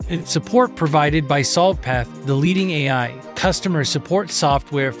Support provided by SolvePath, the leading AI customer support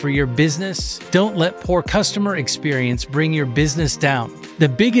software for your business. Don't let poor customer experience bring your business down. The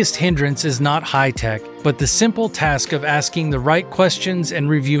biggest hindrance is not high-tech, but the simple task of asking the right questions and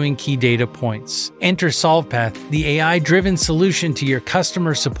reviewing key data points. Enter SolvePath, the AI-driven solution to your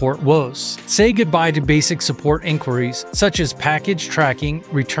customer support woes. Say goodbye to basic support inquiries, such as package tracking,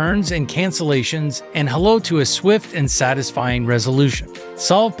 returns and cancellations, and hello to a swift and satisfying resolution.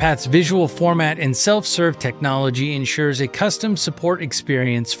 SolvePath's visual format and self-serve technology ensures a custom support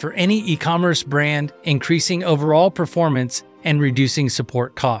experience for any e-commerce brand, increasing overall performance and reducing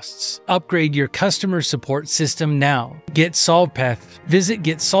support costs. Upgrade your customer support system now. Get SolvePath. Visit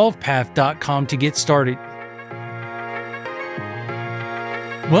getsolvepath.com to get started.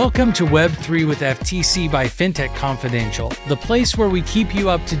 Welcome to Web3 with FTC by FinTech Confidential, the place where we keep you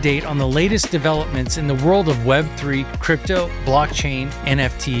up to date on the latest developments in the world of Web3, crypto, blockchain,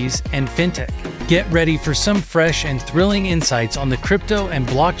 NFTs, and FinTech. Get ready for some fresh and thrilling insights on the crypto and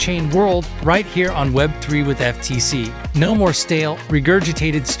blockchain world right here on Web3 with FTC. No more stale,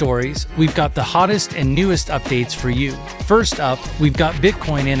 regurgitated stories. We've got the hottest and newest updates for you. First up, we've got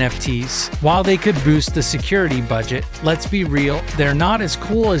Bitcoin NFTs. While they could boost the security budget, let's be real, they're not as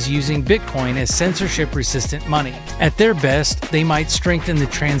cool as using Bitcoin as censorship-resistant money. At their best, they might strengthen the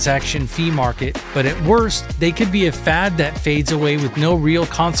transaction fee market, but at worst, they could be a fad that fades away with no real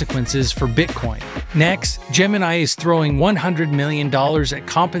consequences for Bitcoin. Next, Gemini is throwing $100 million at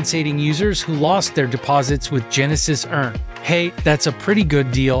compensating users who lost their deposits with Genesis Earn. Hey, that's a pretty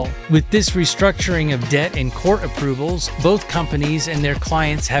good deal. With this restructuring of debt and court approvals, both companies and their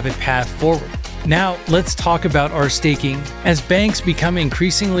clients have a path forward. Now, let's talk about rStaking. As banks become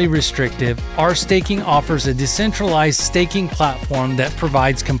increasingly restrictive, rStaking offers a decentralized staking platform that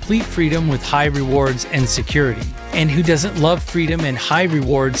provides complete freedom with high rewards and security. And who doesn't love freedom and high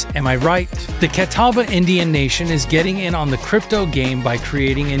rewards, am I right? The Catawba Indian Nation is getting in on the crypto game by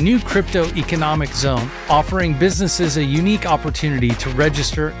creating a new crypto economic zone, offering businesses a unique opportunity to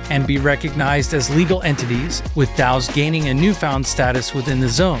register and be recognized as legal entities, with DAOs gaining a newfound status within the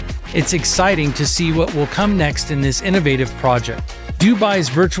zone. It's exciting to see what will come next in this innovative project. Dubai's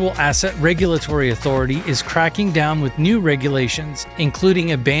Virtual Asset Regulatory Authority is cracking down with new regulations,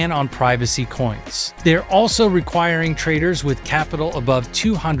 including a ban on privacy coins. They're also requiring traders with capital above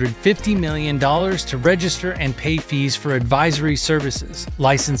 $250 million to register and pay fees for advisory services,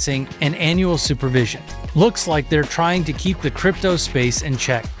 licensing, and annual supervision. Looks like they're trying to keep the crypto space in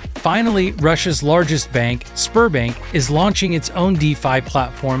check. Finally, Russia's largest bank, Sberbank, is launching its own DeFi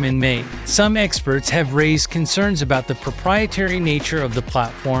platform in May. Some experts have raised concerns about the proprietary nature of the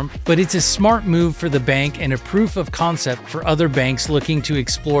platform, but it's a smart move for the bank and a proof of concept for other banks looking to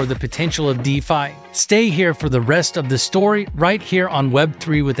explore the potential of DeFi. Stay here for the rest of the story right here on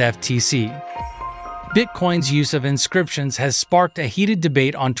Web3 with FTC. Bitcoin's use of inscriptions has sparked a heated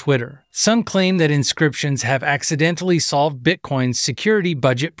debate on Twitter. Some claim that inscriptions have accidentally solved Bitcoin's security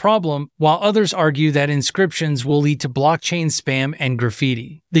budget problem, while others argue that inscriptions will lead to blockchain spam and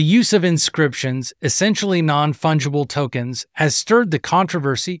graffiti. The use of inscriptions, essentially non-fungible tokens, has stirred the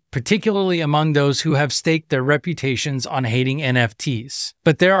controversy, particularly among those who have staked their reputations on hating NFTs.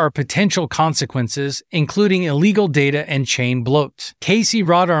 But there are potential consequences, including illegal data and chain bloat. Casey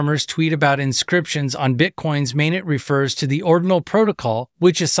Rodarmer's tweet about inscriptions on Bitcoin's mainnet refers to the Ordinal protocol,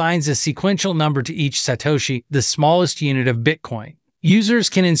 which assigns a sequential number to each Satoshi, the smallest unit of Bitcoin. Users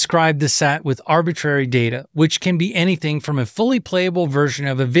can inscribe the SAT with arbitrary data, which can be anything from a fully playable version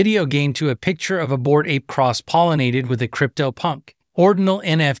of a video game to a picture of a Bored Ape cross-pollinated with a CryptoPunk. Ordinal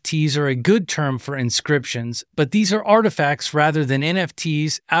NFTs are a good term for inscriptions, but these are artifacts rather than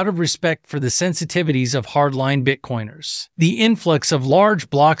NFTs out of respect for the sensitivities of hardline Bitcoiners. The influx of large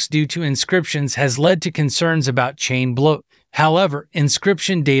blocks due to inscriptions has led to concerns about chain bloat. However,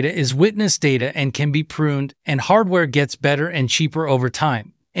 inscription data is witness data and can be pruned, and hardware gets better and cheaper over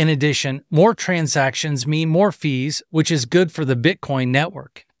time. In addition, more transactions mean more fees, which is good for the Bitcoin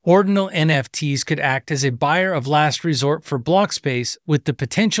network. Ordinal NFTs could act as a buyer of last resort for block space, with the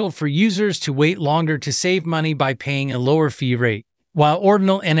potential for users to wait longer to save money by paying a lower fee rate. While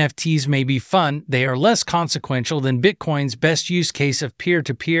ordinal NFTs may be fun, they are less consequential than Bitcoin's best use case of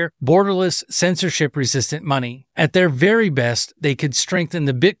peer-to-peer, borderless, censorship-resistant money. At their very best, they could strengthen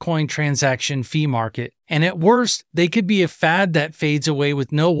the Bitcoin transaction fee market, and at worst, they could be a fad that fades away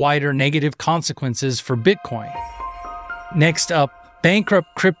with no wider negative consequences for Bitcoin. Next up,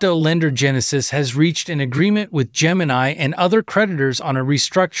 bankrupt crypto lender Genesis has reached an agreement with Gemini and other creditors on a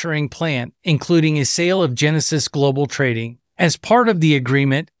restructuring plan, including a sale of Genesis Global Trading. As part of the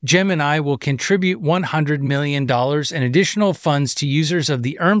agreement, Gemini will contribute $100 million in additional funds to users of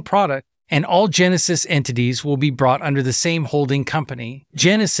the Earn product, and all Genesis entities will be brought under the same holding company.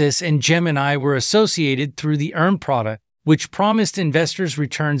 Genesis and Gemini were associated through the Earn product, which promised investors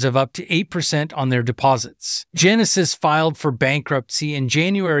returns of up to 8% on their deposits. Genesis filed for bankruptcy in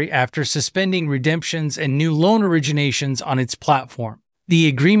January after suspending redemptions and new loan originations on its platform. The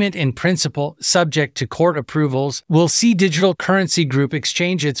agreement in principle, subject to court approvals, will see Digital Currency Group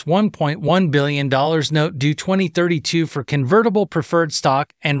exchange its $1.1 billion note due 2032 for convertible preferred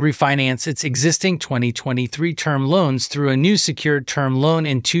stock and refinance its existing 2023 term loans through a new secured term loan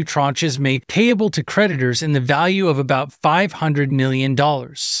in 2 tranches made payable to creditors in the value of about $500 million.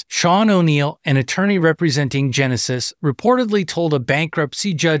 Sean O'Neill, an attorney representing Genesis, reportedly told a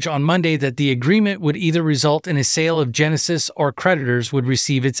bankruptcy judge on Monday that the agreement would either result in a sale of Genesis or creditors would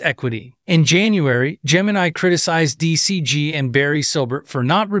receive its equity. In January, Gemini criticized DCG and Barry Silbert for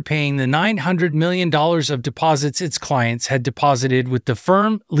not repaying the $900 million of deposits its clients had deposited with the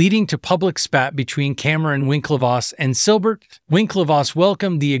firm, leading to public spat between Cameron Winklevoss and Silbert. Winklevoss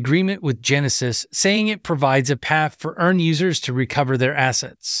welcomed the agreement with Genesis, saying it provides a path for Earn users to recover their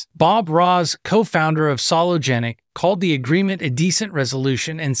assets. Bob Ross, co-founder of Sologenic, called the agreement a decent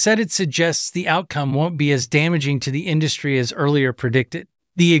resolution and said it suggests the outcome won't be as damaging to the industry as earlier predicted.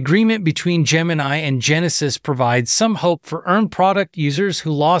 The agreement between Gemini and Genesis provides some hope for Earn product users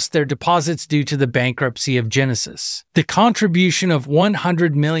who lost their deposits due to the bankruptcy of Genesis. The contribution of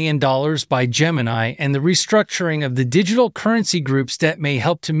 $100 million by Gemini and the restructuring of the Digital Currency Group's debt may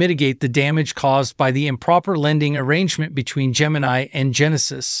help to mitigate the damage caused by the improper lending arrangement between Gemini and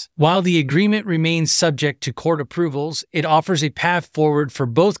Genesis. While the agreement remains subject to court approvals, it offers a path forward for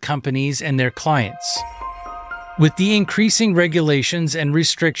both companies and their clients. With the increasing regulations and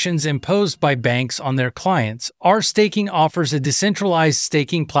restrictions imposed by banks on their clients, rStaking offers a decentralized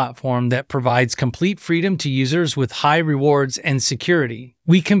staking platform that provides complete freedom to users with high rewards and security.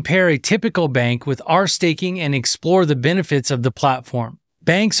 We compare a typical bank with rStaking and explore the benefits of the platform.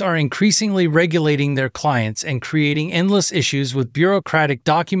 Banks are increasingly regulating their clients and creating endless issues with bureaucratic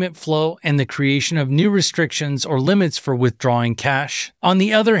document flow and the creation of new restrictions or limits for withdrawing cash. On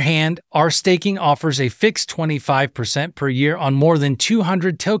the other hand, rStaking offers a fixed 25% per year on more than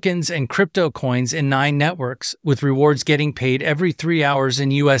 200 tokens and crypto coins in 9 networks, with rewards getting paid every 3 hours in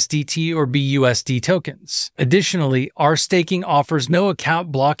USDT or BUSD tokens. Additionally, rStaking offers no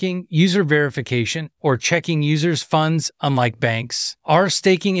account blocking, user verification, or checking users' funds, unlike banks.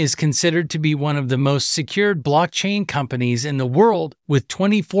 rStaking is considered to be one of the most secured blockchain companies in the world, with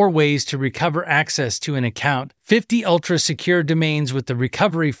 24 ways to recover access to an account, 50 ultra-secure domains with the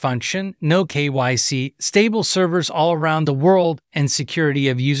recovery function, no KYC, stable servers all around the world, and security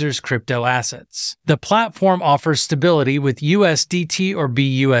of users' crypto assets. The platform offers stability with USDT or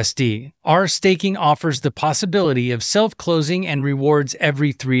BUSD. rStaking offers the possibility of self-closing and rewards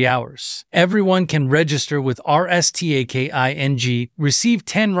every 3 hours. Everyone can register with rStaking, receive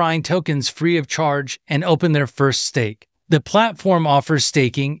 10 RINE tokens free of charge, and open their first stake. The platform offers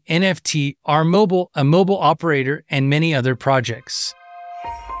staking, NFT, rMobile, a mobile operator, and many other projects.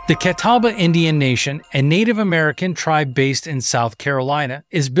 The Catawba Indian Nation, a Native American tribe based in South Carolina,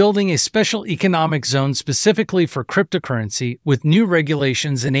 is building a special economic zone specifically for cryptocurrency, with new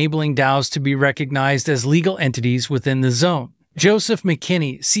regulations enabling DAOs to be recognized as legal entities within the zone. Joseph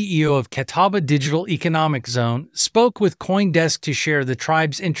McKinney, CEO of Catawba Digital Economic Zone, spoke with CoinDesk to share the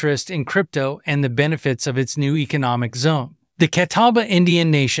tribe's interest in crypto and the benefits of its new economic zone. The Catawba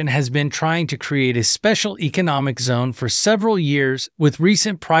Indian Nation has been trying to create a special economic zone for several years, with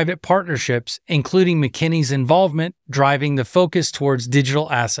recent private partnerships, including McKinney's involvement, driving the focus towards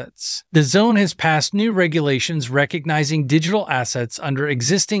digital assets. The zone has passed new regulations recognizing digital assets under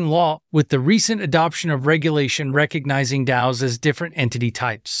existing law, with the recent adoption of regulation recognizing DAOs as different entity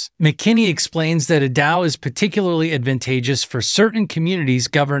types. McKinney explains that a DAO is particularly advantageous for certain communities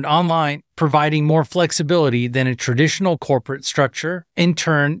governed online, providing more flexibility than a traditional corporate structure. In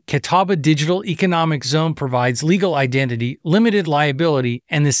turn, Catawba Digital Economic Zone provides legal identity, limited liability,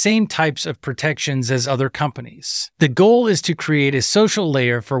 and the same types of protections as other companies. The goal is to create a social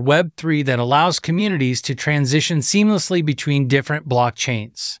layer for Web3 that allows communities to transition seamlessly between different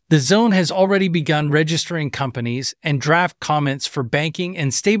blockchains. The zone has already begun registering companies, and draft comments for banking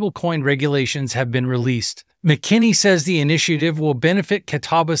and stablecoin regulations have been released. McKinney says the initiative will benefit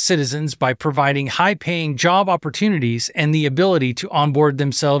Catawba citizens by providing high-paying job opportunities and the ability to onboard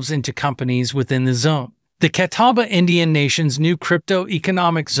themselves into companies within the zone. The Catawba Indian Nation's new crypto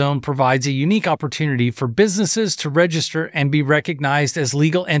economic zone provides a unique opportunity for businesses to register and be recognized as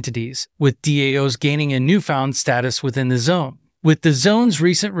legal entities, with DAOs gaining a newfound status within the zone. With the zone's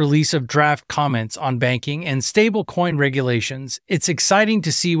recent release of draft comments on banking and stablecoin regulations, it's exciting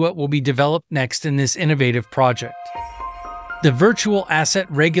to see what will be developed next in this innovative project. The Virtual Asset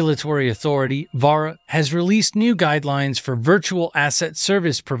Regulatory Authority, VARA, has released new guidelines for virtual asset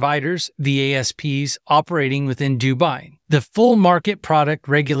service providers, VASPs, operating within Dubai. The full market product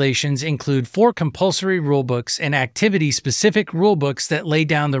regulations include 4 compulsory rulebooks and activity-specific rulebooks that lay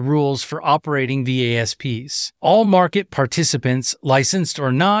down the rules for operating VASPs. All market participants, licensed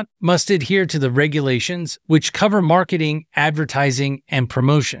or not, must adhere to the regulations, which cover marketing, advertising, and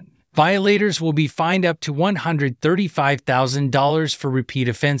promotion. Violators will be fined up to $135,000 for repeat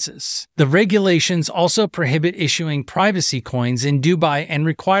offenses. The regulations also prohibit issuing privacy coins in Dubai and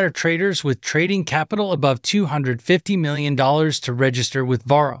require traders with trading capital above $250 million to register with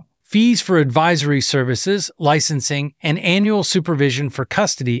VARA. Fees for advisory services, licensing, and annual supervision for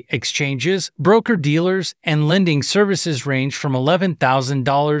custody, exchanges, broker-dealers, and lending services range from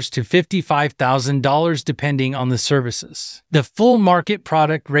 $11,000 to $55,000 depending on the services. The full market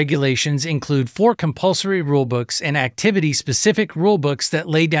product regulations include 4 compulsory rulebooks and activity-specific rulebooks that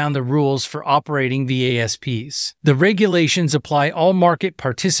lay down the rules for operating VASPs. The regulations apply all market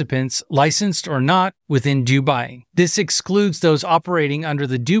participants, licensed or not, within Dubai. This excludes those operating under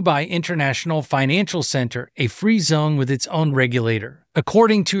the Dubai International Financial Center, a free zone with its own regulator.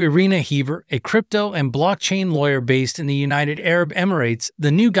 According to Irina Heaver, a crypto and blockchain lawyer based in the United Arab Emirates,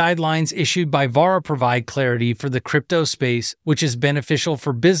 the new guidelines issued by VARA provide clarity for the crypto space, which is beneficial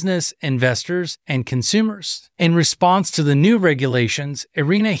for business, investors, and consumers. In response to the new regulations,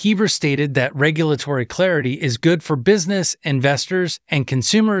 Irina Heaver stated that regulatory clarity is good for business, investors, and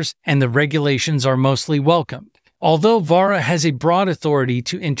consumers, and the regulations are mostly welcomed. Although VARA has a broad authority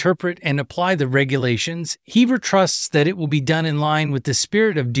to interpret and apply the regulations, Heaver trusts that it will be done in line with the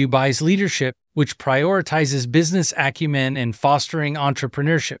spirit of Dubai's leadership, which prioritizes business acumen and fostering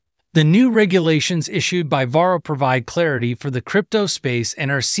entrepreneurship. The new regulations issued by VARA provide clarity for the crypto space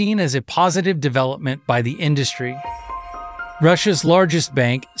and are seen as a positive development by the industry. Russia's largest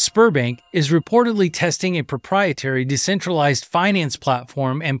bank, Sberbank, is reportedly testing a proprietary decentralized finance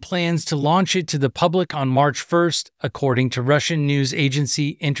platform and plans to launch it to the public on March 1st, according to Russian news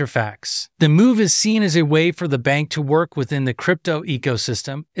agency Interfax. The move is seen as a way for the bank to work within the crypto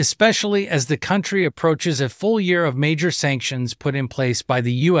ecosystem, especially as the country approaches a full year of major sanctions put in place by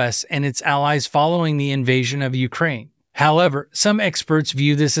the US and its allies following the invasion of Ukraine. However, some experts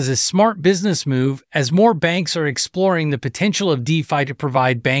view this as a smart business move, as more banks are exploring the potential of DeFi to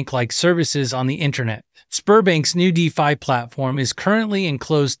provide bank-like services on the internet. Sberbank's new DeFi platform is currently in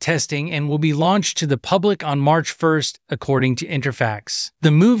closed testing and will be launched to the public on March 1st, according to Interfax.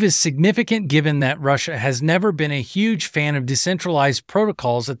 The move is significant given that Russia has never been a huge fan of decentralized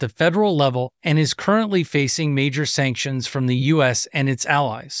protocols at the federal level and is currently facing major sanctions from the US and its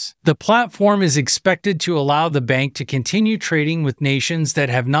allies. The platform is expected to allow the bank to continue trading with nations that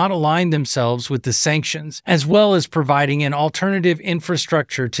have not aligned themselves with the sanctions, as well as providing an alternative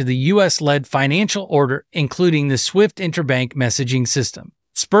infrastructure to the US-led financial order, including the SWIFT interbank messaging system.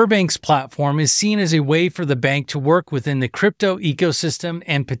 Sberbank's platform is seen as a way for the bank to work within the crypto ecosystem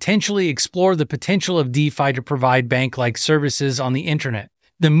and potentially explore the potential of DeFi to provide bank-like services on the internet.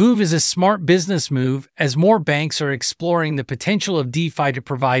 The move is a smart business move, as more banks are exploring the potential of DeFi to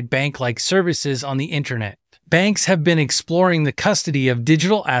provide bank-like services on the internet. Banks have been exploring the custody of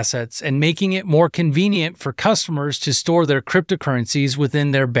digital assets and making it more convenient for customers to store their cryptocurrencies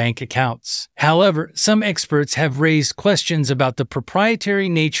within their bank accounts. However, some experts have raised questions about the proprietary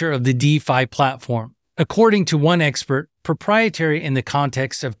nature of the DeFi platform. According to one expert, proprietary in the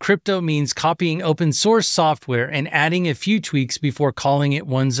context of crypto means copying open-source software and adding a few tweaks before calling it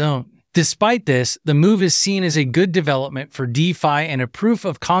one's own. Despite this, the move is seen as a good development for DeFi and a proof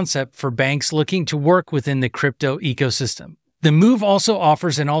of concept for banks looking to work within the crypto ecosystem. The move also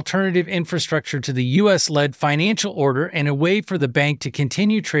offers an alternative infrastructure to the US-led financial order and a way for the bank to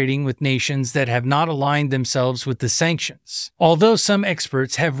continue trading with nations that have not aligned themselves with the sanctions. Although some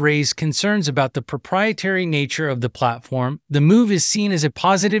experts have raised concerns about the proprietary nature of the platform, the move is seen as a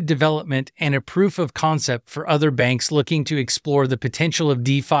positive development and a proof of concept for other banks looking to explore the potential of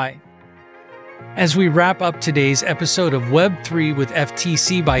DeFi. as we wrap up today's episode of Web3 with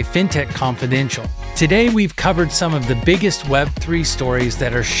FTC by FinTech Confidential. Today we've covered some of the biggest Web3 stories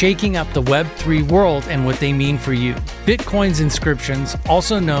that are shaking up the Web3 world and what they mean for you. Bitcoin's inscriptions,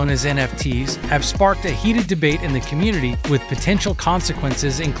 also known as NFTs, have sparked a heated debate in the community with potential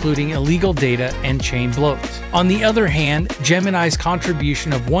consequences including illegal data and chain bloats. On the other hand, Gemini's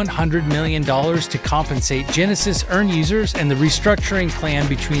contribution of $100 million to compensate Genesis Earn users and the restructuring plan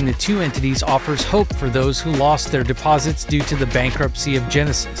between the two entities offers hope for those who lost their deposits due to the bankruptcy of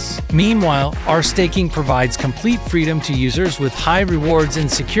Genesis. Meanwhile, R-staking provides complete freedom to users with high rewards and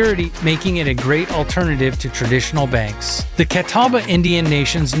security, making it a great alternative to traditional banks. The Catawba Indian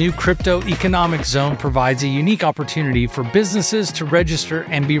Nation's new crypto economic zone provides a unique opportunity for businesses to register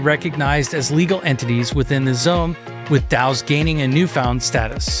and be recognized as legal entities within the zone, with DAOs gaining a newfound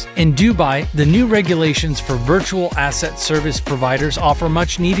status. In Dubai, the new regulations for virtual asset service providers offer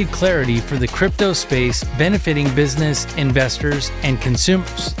much-needed clarity for the crypto space, benefiting business, investors, and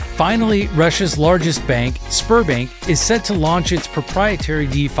consumers. Finally, Russia's largest bank, Sberbank, is set to launch its proprietary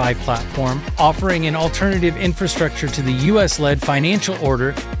DeFi platform, offering an alternative infrastructure to the US-led financial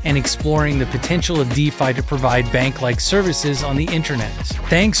order and exploring the potential of DeFi to provide bank-like services on the internet.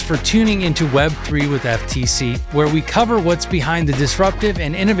 Thanks for tuning into Web3 with FTC, where we cover what's behind the disruptive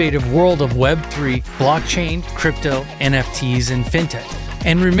and innovative world of Web3, blockchain, crypto, NFTs, and fintech.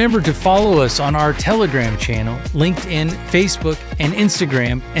 And remember to follow us on our Telegram channel, LinkedIn, Facebook, and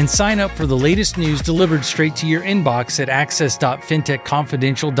Instagram, and sign up for the latest news delivered straight to your inbox at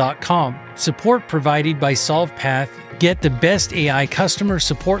access.fintechconfidential.com. Support provided by SolvePath. Get the best AI customer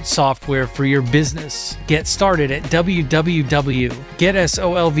support software for your business. Get started at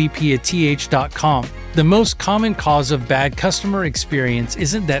www.getsolvpath.com. The most common cause of bad customer experience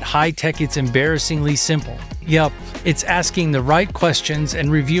isn't that high tech, it's embarrassingly simple. Yup, it's asking the right questions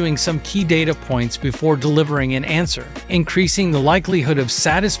and reviewing some key data points before delivering an answer, increasing the likelihood of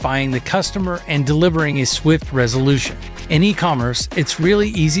satisfying the customer and delivering a swift resolution. In e-commerce, it's really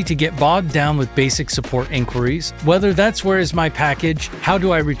easy to get bogged down with basic support inquiries, whether that's where is my package, how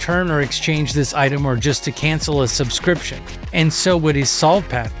do I return or exchange this item, or just to cancel a subscription. And so what is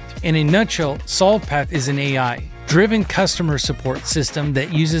SolvePath? In a nutshell, SolvePath is an AI-driven customer support system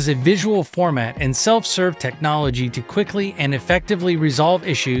that uses a visual format and self-serve technology to quickly and effectively resolve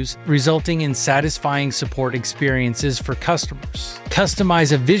issues, resulting in satisfying support experiences for customers.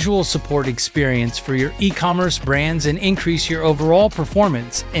 Customize a visual support experience for your e-commerce brands and increase your overall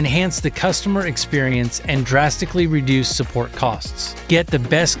performance, enhance the customer experience, and drastically reduce support costs. Get the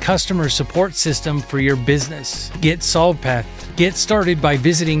best customer support system for your business. Get SolvePath. Get started by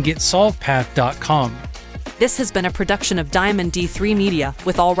visiting getsolvepath.com. This has been a production of Diamond D3 Media,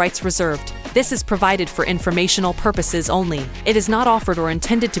 with all rights reserved. This is provided for informational purposes only. It is not offered or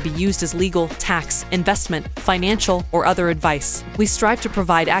intended to be used as legal, tax, investment, financial, or other advice. We strive to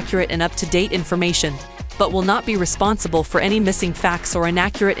provide accurate and up-to-date information, but will not be responsible for any missing facts or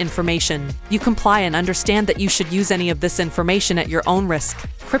inaccurate information. You comply and understand that you should use any of this information at your own risk.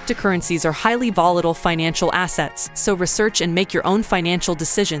 Cryptocurrencies are highly volatile financial assets, so research and make your own financial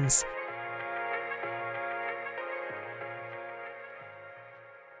decisions.